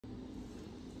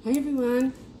Hey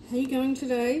everyone, how you going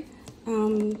today?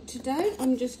 Today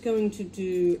I'm just going to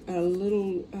do a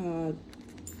little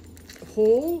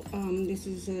haul. This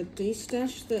is a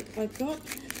D-stash that I got.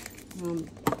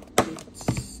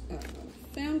 It's a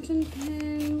fountain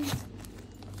pen.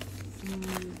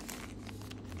 The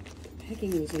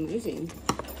packing is amazing.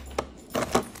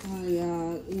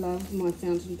 I love my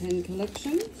fountain pen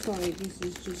collection, so this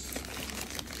is just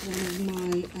one of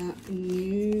my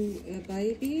new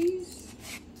babies.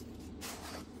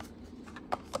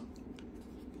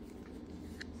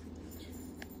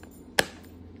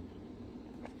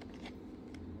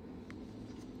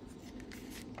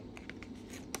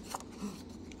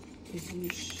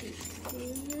 Isn't she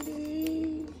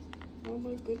pretty? Oh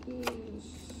my goodness.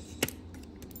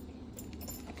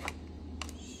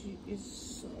 She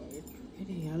is so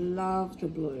pretty. I love the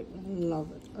blue. I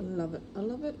love it. I love it. I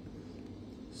love it.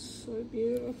 So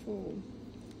beautiful.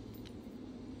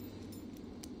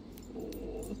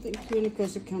 Oh, thank you. And of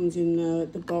course it comes in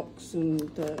the box and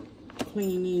the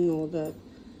cleaning or the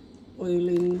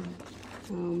oiling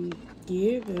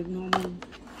gear, the normal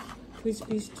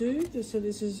Twsbi's do. So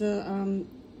this is a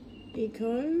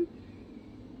Eco.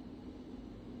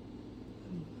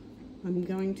 I'm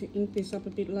going to ink this up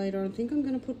a bit later. I think I'm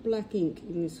going to put black ink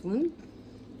in this one.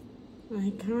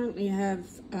 I currently have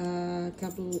a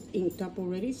couple inked up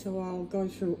already, so I'll go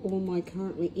through all my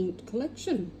currently inked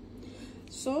collection.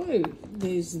 So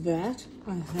there's that.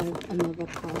 I have another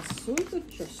parcel that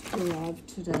just arrived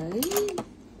today.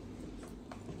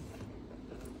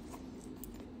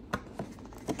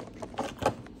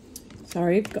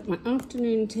 Sorry, I've got my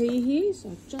afternoon tea here,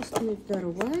 so I've just moved that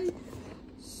away.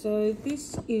 So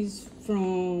this is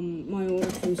from my order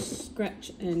from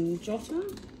Scratch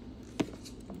Jotter.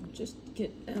 I'll just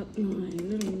get out my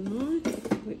little knife,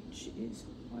 which is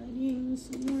hiding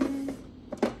somewhere.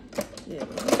 There it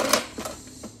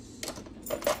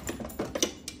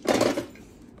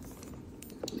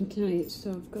is. Okay, so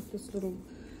I've got this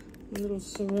little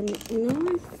ceramic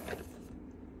knife.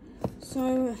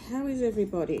 So how is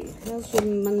everybody? How's your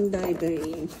Monday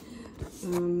been?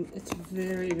 It's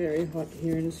very, very hot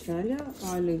here in Australia.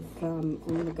 I live on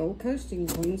the Gold Coast in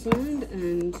Queensland,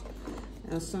 and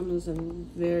our summers are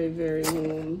very, very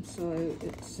warm. So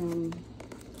it's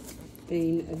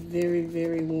been a very,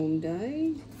 very warm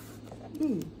day.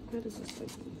 How does this look?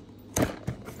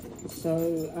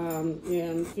 So yeah,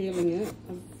 I'm feeling it.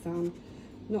 I've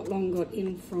not long got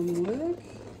in from work.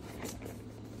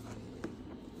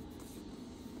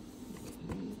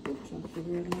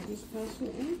 Figure out how this parcel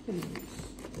opens.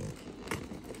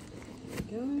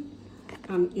 There we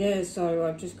go. Yeah, so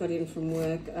I've just got in from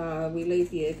work. We leave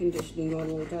the air conditioning on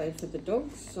all day for the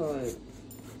dogs, so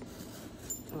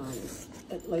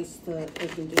at least the air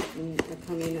conditioning will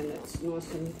come in and it's nice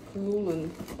and cool,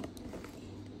 and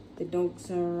the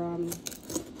dogs are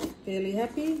fairly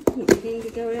happy, not keen to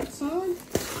go outside.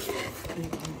 Okay,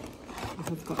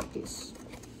 I've got this.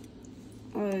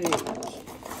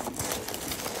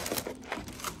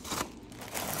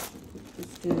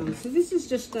 So this is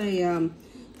just a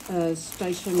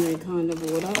stationery kind of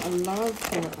order. I love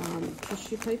the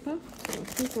tissue paper, so I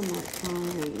think I might try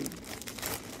and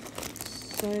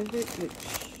save it, which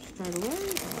straight away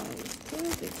I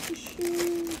grab the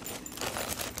tissue.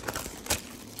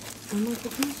 Oh my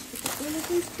goodness, look at all of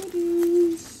these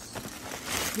goodies.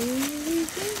 Here we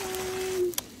go.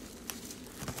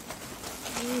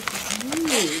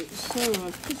 Okay, so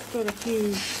I've just got a few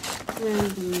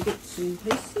random bits and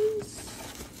pieces.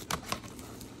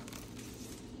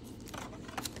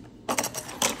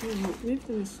 I'll move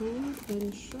them aside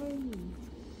and show you.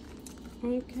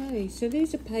 Okay, so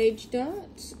these are page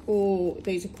darts, or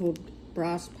these are called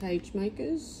brass page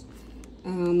makers.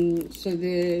 So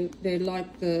they're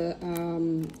like the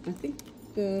I think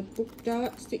the book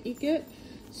darts that you get.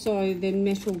 So they're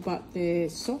metal, but they're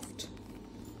soft,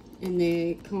 and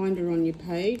they're kinder on your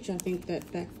page. I think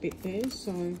that back bit there.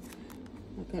 So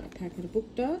I've got a packet of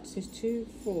book darts. There's 2,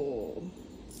 4,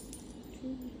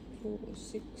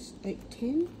 6, 8,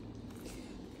 10.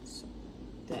 So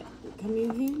that will come in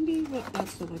handy. What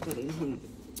else have I got in here?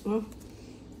 Oh,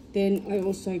 then I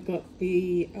also got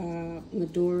the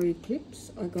Midori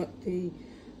clips. I got the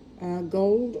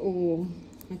gold, or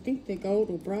I think they're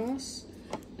gold or brass,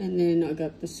 and then I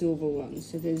got the silver ones.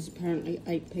 So there's apparently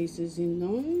 8 pieces in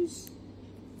those.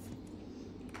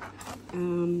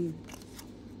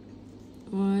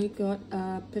 I got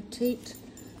a petite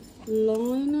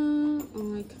liner.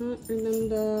 I can't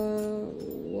remember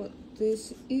what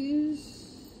this is,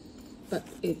 but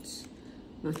it's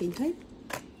masking tape.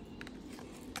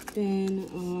 Then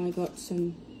I got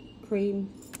some cream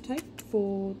tape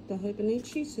for the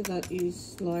Hobonichi. So that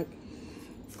is like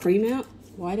cream out,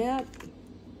 white out.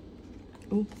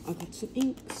 Oh, I got some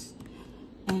inks,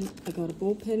 and I got a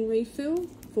ball pen refill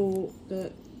for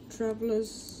the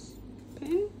Traveller's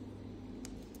pen,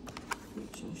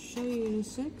 which I'll show you in a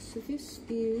sec. So this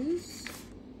is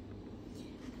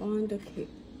binder clip,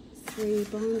 3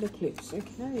 binder clips.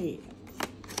 Okay,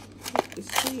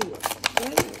 let's see what they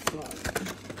look like.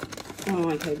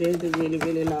 Oh, okay, they're the really,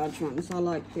 really large ones. I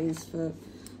like these for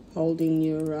holding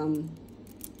your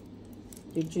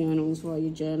journals while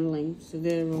you're journaling. So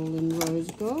they're all in rose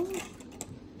gold.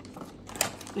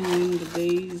 And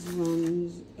these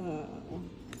ones are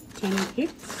 10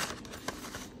 clips,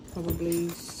 probably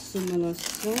similar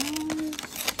size.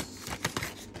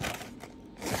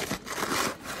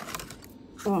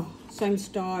 Oh, same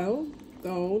style,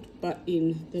 gold, but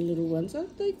in the little ones.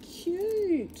 Aren't they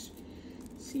cute?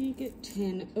 So you get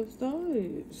 10 of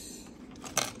those.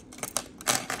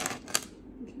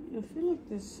 I feel like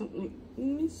there's something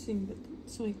missing, but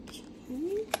that's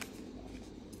okay.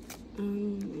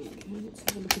 Okay, let's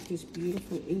have a look at this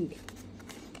beautiful ink.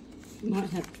 Might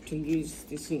have to use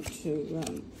this ink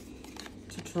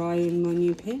to try in my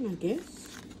new pen, I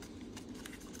guess.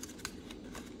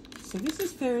 So this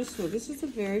is Ferris Wheel. This is the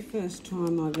very first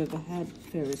time I've ever had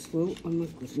Ferris Wheel. Oh my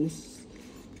goodness.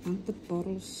 Aren't the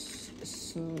bottles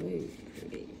so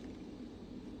pretty?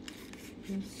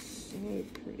 They're so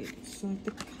pretty. So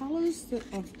the colours that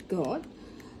I've got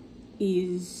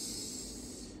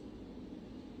is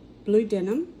blue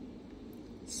denim,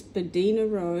 spadina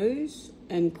rose,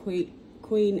 and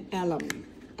queen alum,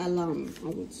 I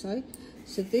would say.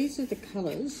 So these are the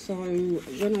colours. So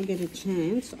when I get a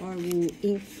chance, I will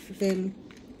ink them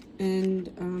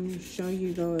and show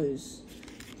you those.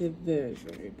 They're very,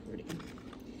 very pretty.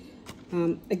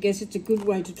 I guess it's a good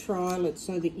way to trial it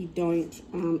so that you don't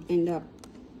end up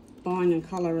buying a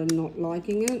colour and not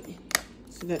liking it.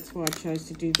 So that's why I chose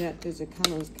to do that. There's a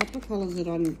couple of colours that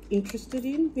I'm interested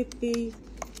in with the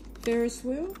Ferris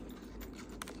wheel.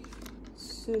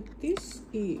 So this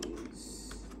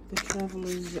is the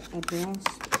Traveller's Brass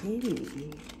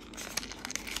pen,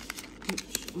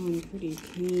 which I'm pretty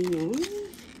keen on.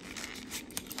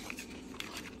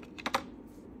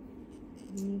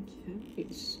 Okay,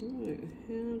 so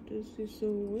how does this all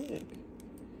work?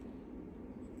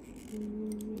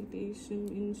 Maybe some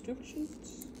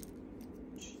instructions.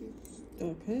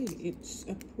 Okay, it's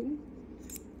a pull.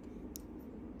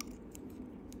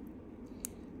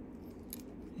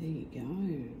 There you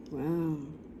go. Wow.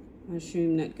 I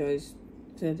assume that goes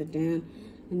further down.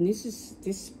 And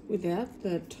this without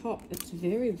the top. It's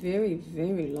very, very,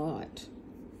 very light.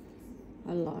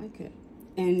 I like it.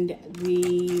 And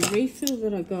the refill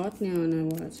that I got, now I know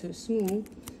why it's so small,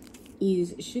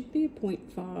 should be a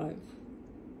 0.5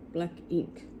 black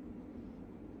ink.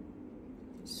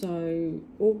 So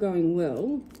all going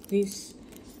well, this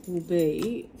will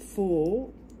be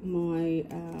for my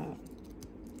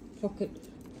pocket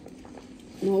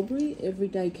mulberry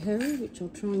everyday carry, which I'll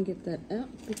try and get that out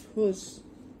because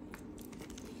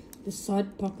the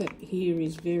side pocket here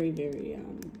is very, very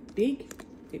big.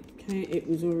 It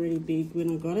was already big when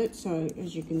I got it, so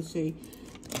as you can see,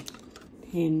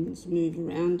 pens move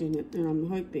around in it, and I'm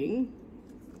hoping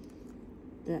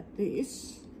that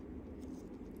this,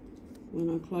 when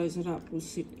I close it up, will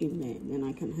sit in there. Then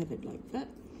I can have it like that,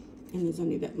 and there's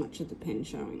only that much of the pen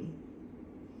showing.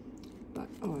 But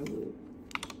I will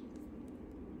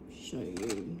show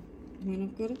you when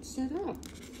I've got it set up.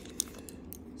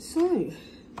 So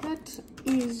that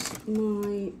is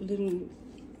my little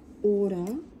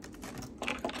order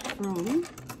from,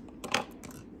 let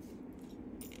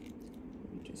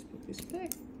me just put this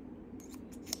back.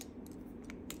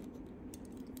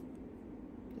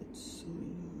 That's so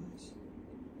nice.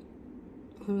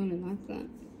 I really like that.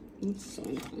 It's so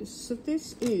nice. So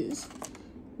this is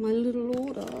my little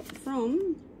order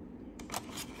from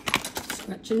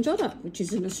Scratch Jotter, which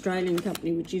is an Australian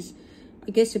company, which is, I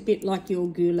guess, a bit like your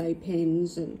Goulet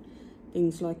pens and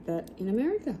things like that in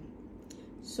America.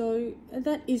 So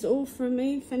that is all from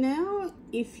me for now.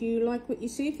 If you like what you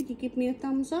see, if you could give me a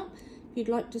thumbs up. If you'd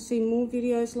like to see more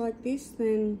videos like this,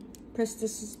 then press the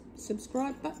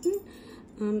subscribe button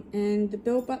and the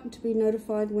bell button to be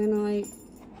notified when I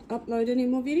upload any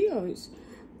more videos.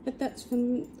 But that's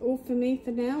all for me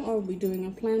for now. I'll be doing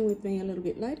a plan with me a little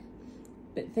bit later.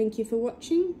 But thank you for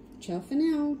watching. Ciao for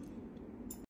now.